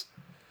groupings.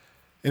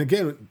 And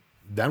again,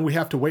 then we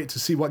have to wait to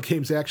see what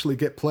games actually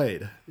get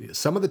played.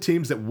 Some of the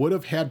teams that would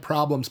have had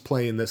problems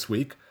playing this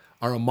week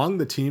are among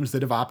the teams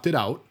that have opted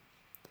out.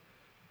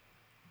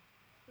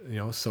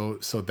 So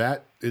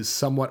that is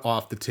somewhat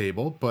off the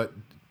table, but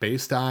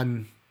based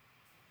on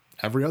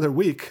every other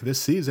week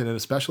this season, and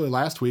especially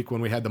last week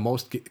when we had the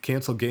most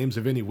canceled games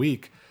of any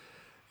week,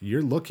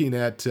 you're looking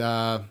at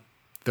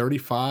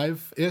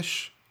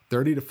 35-ish,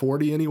 30 to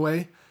 40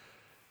 anyway,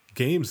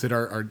 games that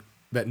are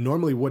that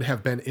normally would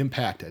have been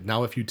impacted.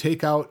 Now, if you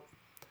take out,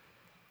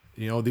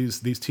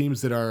 these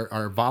teams that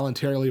are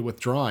voluntarily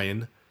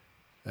withdrawing,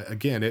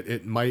 again,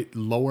 it might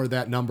lower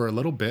that number a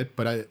little bit,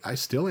 but I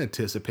still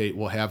anticipate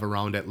we'll have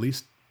around at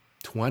least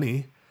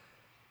 20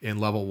 in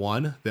level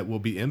 1 that will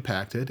be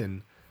impacted.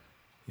 And,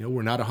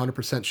 we're not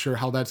 100% sure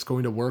how that's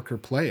going to work or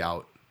play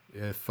out.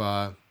 If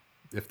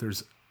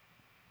there's,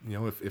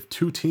 if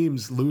two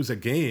teams lose a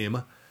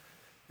game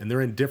and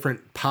they're in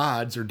different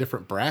pods or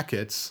different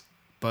brackets,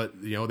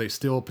 but, they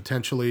still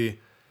potentially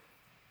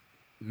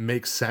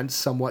make sense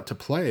somewhat to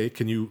play,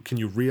 can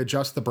you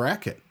readjust the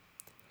bracket?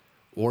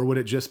 Or would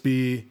it just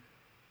be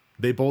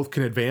they both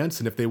can advance,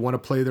 and if they want to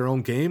play their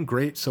own game,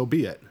 great, so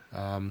be it.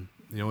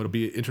 It'll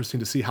be interesting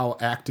to see how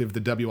active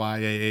the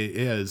WIAA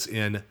is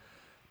in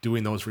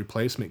doing those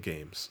replacement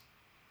games.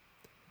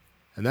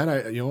 And then,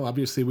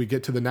 obviously we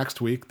get to the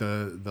next week,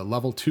 the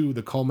level 2,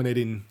 the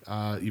culminating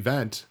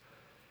event,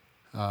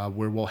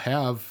 where we'll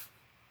have,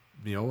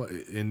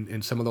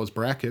 in some of those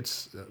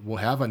brackets, we'll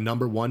have a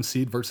number 1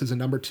 seed versus a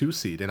number 2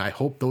 seed. And I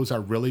hope those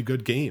are really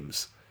good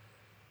games.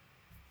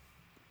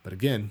 But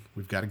again,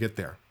 we've got to get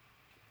there.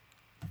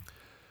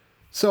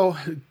 So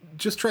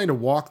just trying to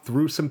walk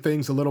through some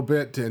things a little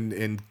bit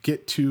and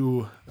get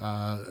to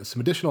some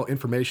additional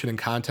information and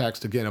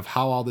context, again, of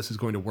how all this is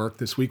going to work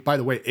this week. By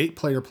the way,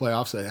 8-player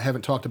playoffs, I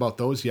haven't talked about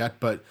those yet,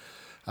 but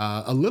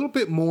a little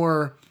bit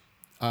more,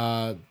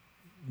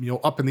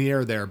 up in the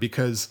air there,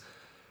 because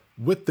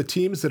with the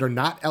teams that are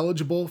not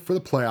eligible for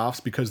the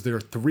playoffs because their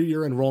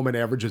 3-year enrollment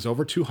average is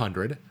over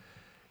 200,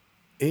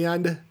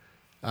 and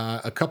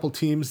a couple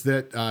teams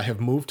that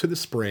have moved to the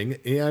spring,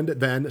 and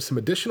then some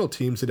additional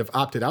teams that have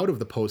opted out of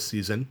the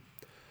postseason,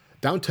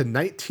 down to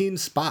 19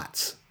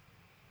 spots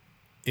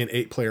in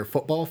 8-player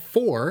football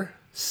for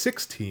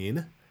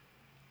 16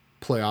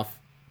 playoff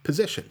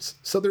positions.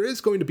 So there is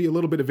going to be a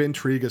little bit of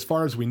intrigue as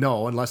far as we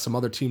know, unless some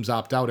other teams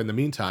opt out in the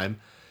meantime,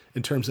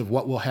 in terms of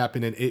what will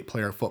happen in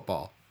 8-player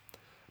football.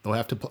 They'll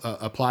have to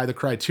apply the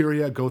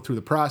criteria, go through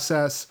the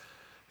process.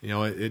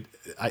 I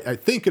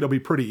think it'll be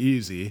pretty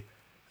easy.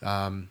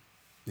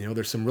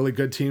 There's some really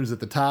good teams at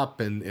the top,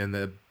 and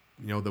the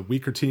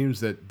weaker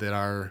teams that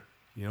are,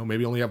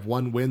 maybe only have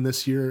one win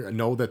this year,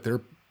 know that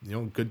they're,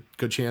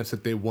 good chance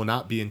that they will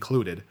not be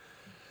included.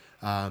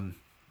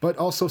 But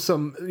also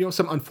some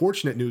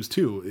unfortunate news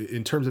too,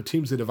 in terms of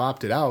teams that have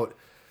opted out.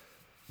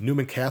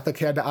 Newman Catholic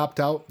had to opt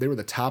out. They were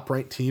the top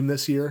ranked team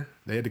this year.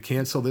 They had to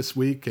cancel this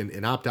week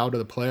and opt out of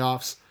the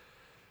playoffs.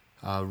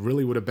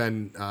 Really would have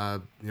been,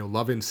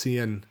 loving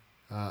seeing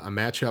a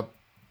matchup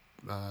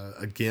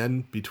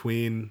again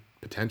between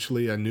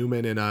potentially a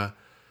Newman and a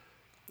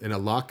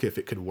Luck, if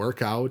it could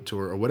work out,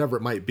 or whatever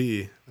it might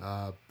be.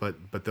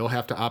 But they'll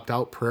have to opt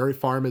out. Prairie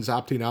Farm is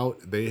opting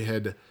out. They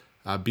had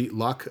beat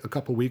Luck a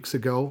couple weeks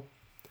ago.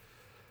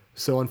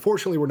 So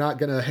unfortunately, we're not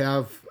going to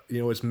have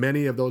as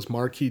many of those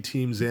marquee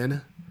teams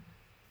in.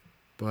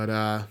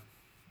 But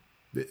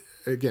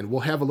again,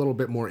 we'll have a little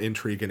bit more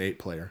intrigue in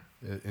 8-player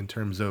in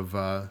terms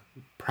of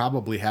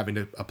probably having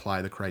to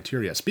apply the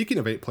criteria. Speaking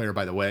of 8-player,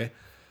 by the way,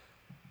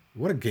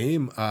 what a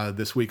game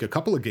this week, a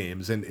couple of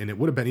games, and it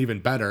would have been even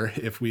better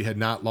if we had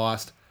not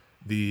lost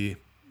the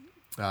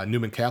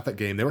Newman Catholic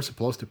game. They were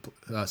supposed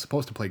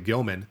to play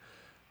Gilman.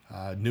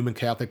 Newman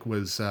Catholic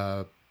was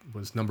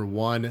number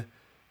 1.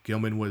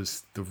 Gilman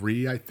was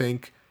 3, I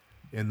think,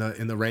 in the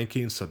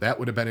rankings, so that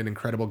would have been an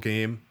incredible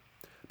game.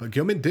 But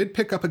Gilman did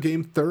pick up a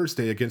game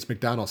Thursday against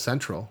McDonald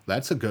Central.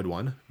 That's a good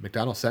one.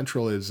 McDonald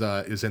Central is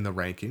in the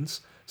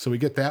rankings, so we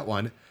get that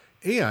one.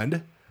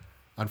 And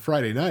on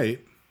Friday night,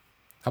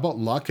 how about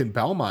Luck and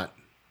Belmont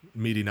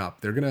meeting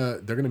up? They're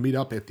gonna meet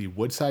up at the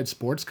Woodside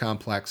Sports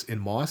Complex in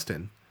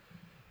Mauston.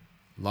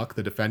 Luck,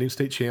 the defending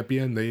state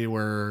champion, they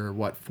were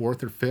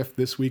 4th or 5th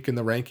this week in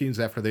the rankings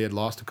after they had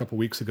lost a couple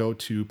weeks ago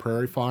to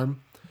Prairie Farm.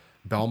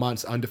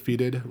 Belmont's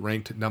undefeated,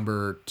 ranked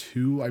number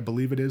 2, I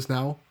believe it is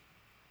now.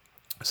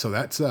 So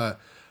that's a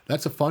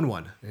fun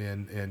one,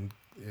 and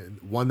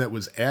one that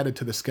was added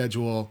to the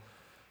schedule,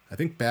 I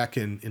think back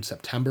in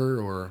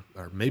September or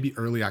maybe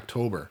early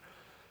October.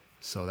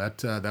 So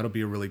that'll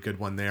be a really good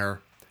one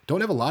there.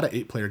 Don't have a lot of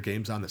 8-player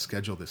games on the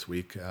schedule this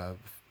week.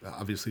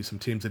 Obviously, some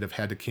teams that have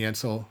had to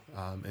cancel,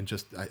 and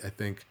just I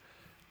think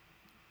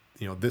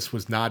this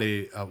was not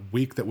a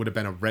week that would have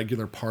been a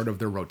regular part of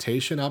their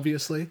rotation,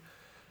 obviously.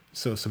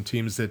 So some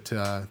teams that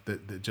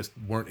just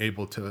weren't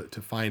able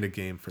to find a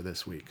game for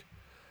this week.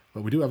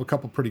 But we do have a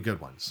couple pretty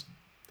good ones.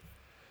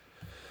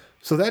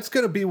 So that's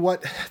going to be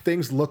what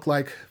things look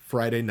like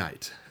Friday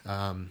night.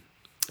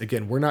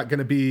 Again, we're not going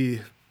to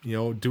be,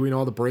 doing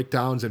all the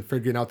breakdowns and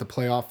figuring out the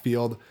playoff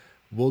field.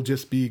 We'll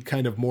just be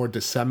kind of more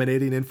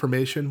disseminating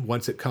information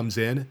once it comes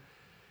in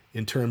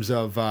terms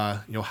of,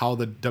 how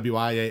the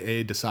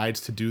WIAA decides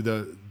to do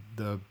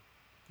the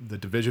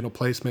divisional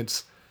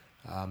placements.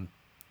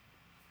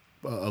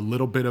 A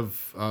little bit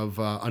of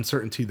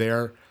uncertainty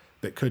there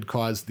that could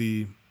cause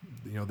the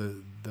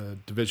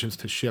divisions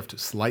to shift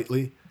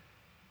slightly.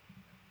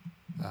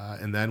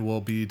 And then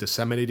we'll be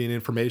disseminating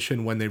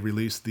information when they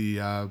release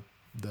the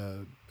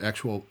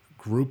actual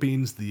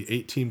groupings, the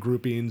 8-team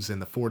groupings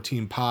and the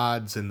 4-team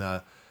pods and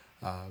the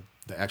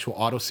actual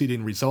auto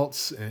seeding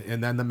results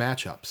and then the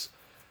matchups.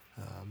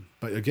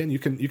 But again, you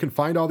can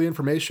find all the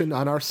information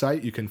on our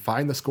site. You can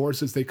find the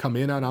scores as they come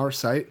in on our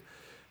site.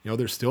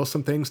 There's still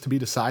some things to be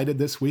decided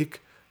this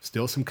week.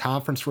 Still some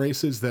conference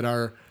races that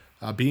are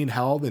being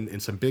held in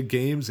some big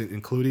games,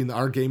 including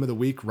our game of the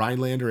week,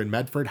 Rhinelander and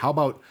Medford. How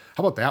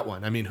about that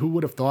one? I mean, who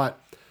would have thought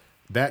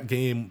that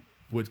game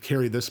would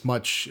carry this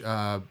much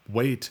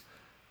weight?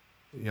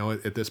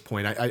 At this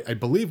point, I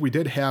believe we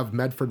did have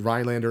Medford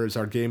Rhinelander as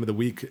our game of the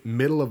week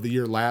middle of the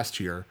year last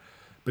year,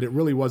 but it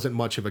really wasn't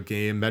much of a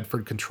game.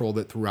 Medford controlled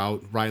it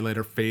throughout.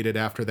 Rhinelander faded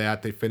after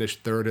that. They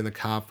finished third in the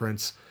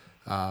conference.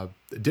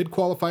 Did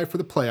qualify for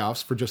the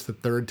playoffs for just the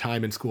third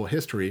time in school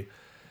history.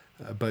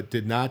 But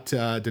did not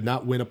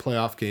win a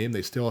playoff game.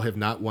 They still have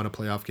not won a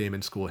playoff game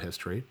in school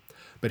history.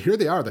 But here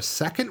they are. The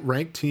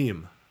second-ranked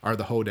team are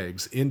the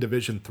Hodags in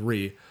Division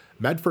III.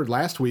 Medford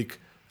last week,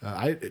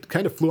 it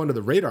kind of flew under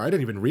the radar. I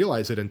didn't even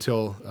realize it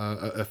until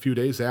a few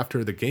days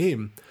after the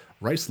game.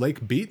 Rice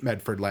Lake beat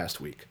Medford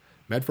last week.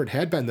 Medford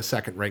had been the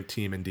second-ranked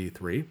team in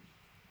D3,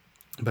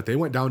 but they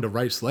went down to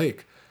Rice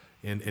Lake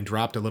and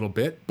dropped a little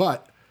bit.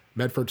 But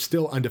Medford's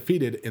still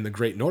undefeated in the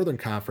Great Northern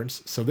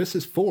Conference, so this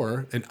is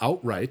for an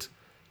outright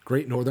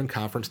Great Northern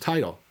Conference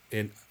title.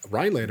 And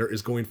Rhinelander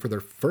is going for their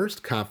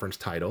first conference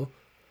title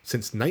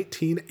since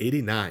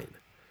 1989.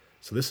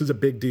 So this is a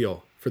big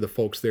deal for the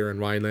folks there in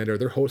Rhinelander.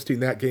 They're hosting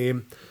that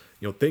game.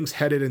 Things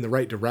headed in the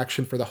right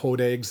direction for the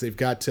Hodags. They've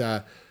got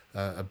a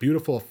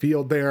beautiful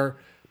field there.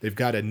 They've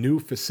got a new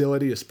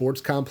facility, a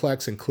sports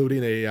complex,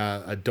 including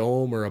a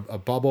dome or a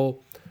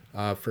bubble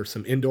for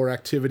some indoor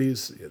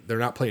activities. They're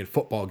not playing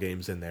football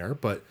games in there,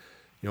 but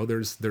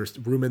there's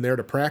room in there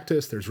to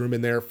practice. There's room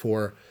in there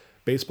for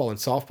baseball and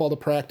softball to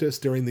practice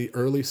during the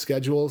early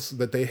schedules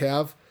that they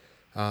have.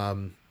 I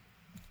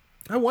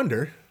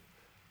wonder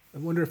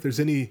if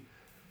there's any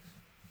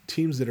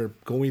teams that are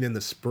going in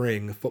the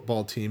spring,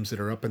 football teams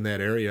that are up in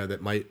that area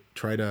that might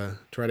try to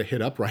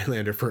hit up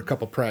Rhinelander for a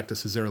couple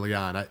practices early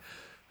on.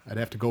 I'd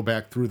have to go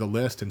back through the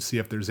list and see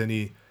if there's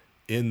any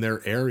in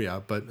their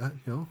area, but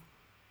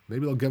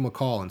maybe they'll give them a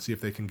call and see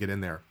if they can get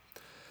in there.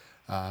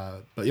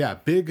 But yeah,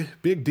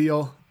 big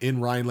deal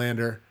in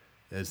Rhinelander,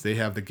 as they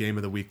have the game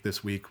of the week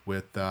this week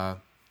with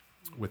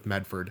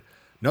Medford.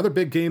 Another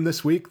big game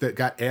this week that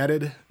got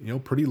added,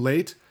 pretty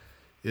late,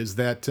 is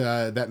that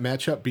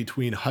matchup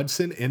between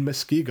Hudson and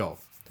Muskego.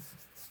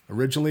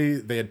 Originally,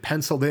 they had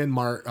penciled in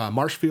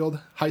Marshfield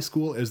High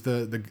School as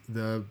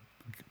the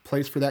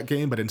place for that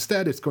game, but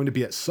instead it's going to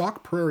be at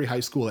Sauk Prairie High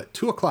School at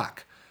 2:00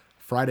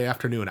 Friday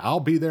afternoon.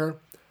 I'll be there.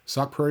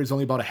 Sauk Prairie is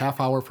only about a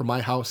half hour from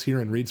my house here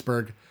in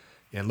Reedsburg,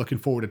 and looking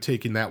forward to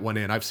taking that one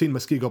in. I've seen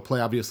Muskego play,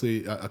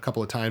 obviously, a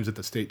couple of times at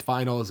the state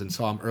finals and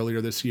saw them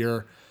earlier this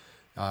year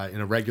in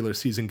a regular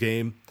season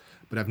game.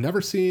 But I've never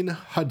seen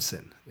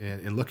Hudson,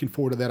 and looking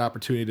forward to that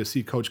opportunity to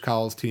see Coach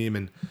Cowell's team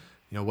and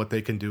what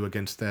they can do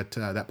against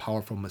that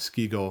powerful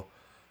Muskego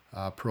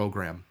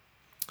program.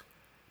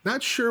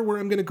 Not sure where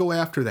I'm going to go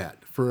after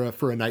that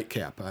for a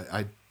nightcap.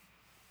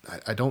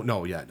 I don't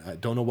know yet. I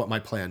don't know what my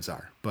plans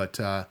are. But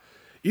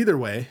either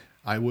way,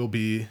 I will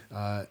be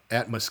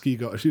at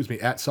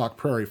Sauk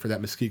Prairie for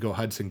that Muskego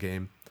Hudson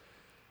game,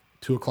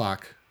 2:00,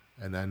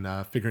 and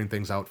then figuring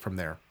things out from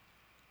there.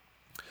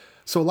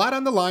 So a lot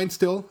on the line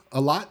still,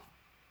 a lot,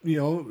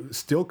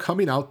 still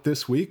coming out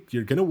this week.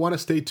 You're going to want to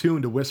stay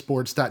tuned to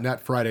WisSports.net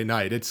Friday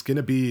night. It's going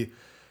to be,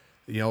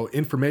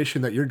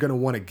 information that you're going to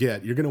want to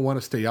get. You're going to want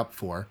to stay up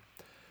for.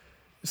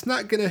 It's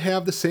not going to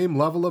have the same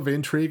level of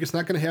intrigue. It's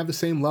not going to have the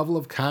same level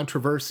of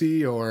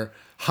controversy or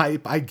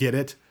hype. I get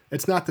it.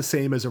 It's not the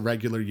same as a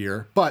regular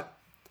year, but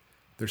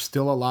there's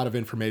still a lot of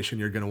information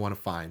you're going to want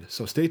to find.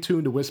 So stay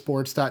tuned to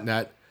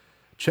WisSports.net.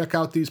 Check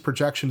out these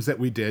projections that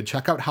we did.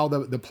 Check out how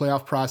the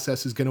playoff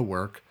process is going to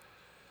work.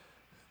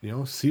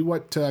 See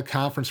what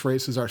conference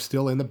races are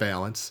still in the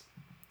balance.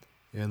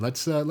 And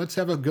let's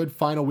have a good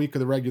final week of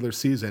the regular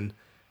season.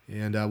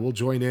 And we'll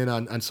join in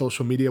on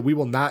social media. We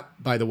will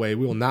not, by the way,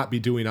 be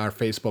doing our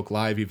Facebook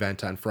Live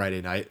event on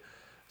Friday night,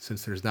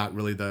 since there's not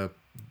really the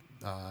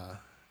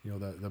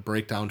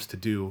breakdowns to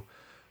do.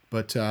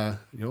 But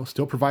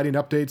still providing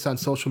updates on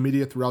social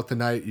media throughout the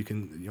night. You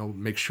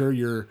can make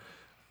sure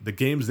the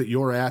games that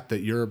you're at,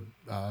 that you're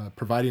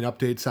providing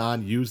updates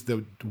on, use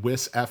the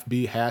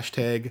WisFB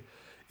hashtag,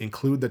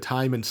 include the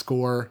time and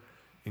score,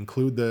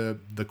 include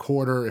the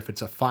quarter. If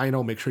it's a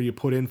final, make sure you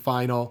put in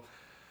final.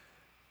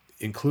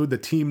 include the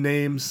team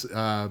names,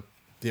 not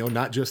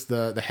just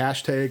the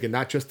hashtag and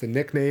not just the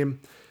nickname.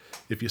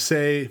 If you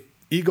say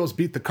Eagles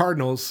beat the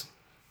Cardinals,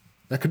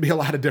 that could be a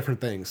lot of different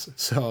things.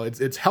 So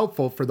it's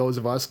helpful for those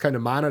of us kind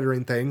of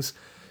monitoring things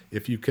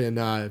if you can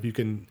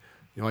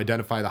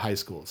identify the high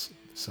schools.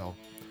 So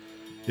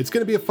it's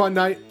going to be a fun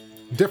night,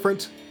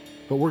 different,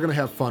 but we're going to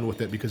have fun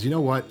with it because you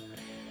know what?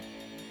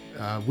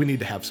 We need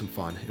to have some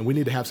fun and we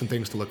need to have some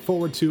things to look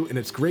forward to. And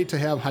it's great to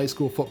have high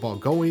school football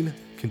going,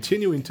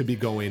 continuing to be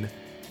going.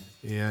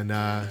 And,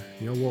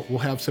 we'll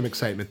have some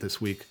excitement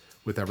this week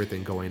with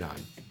everything going on.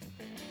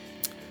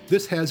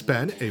 This has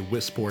been a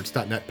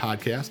WisSports.net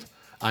podcast.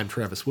 I'm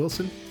Travis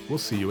Wilson. We'll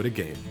see you at a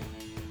game.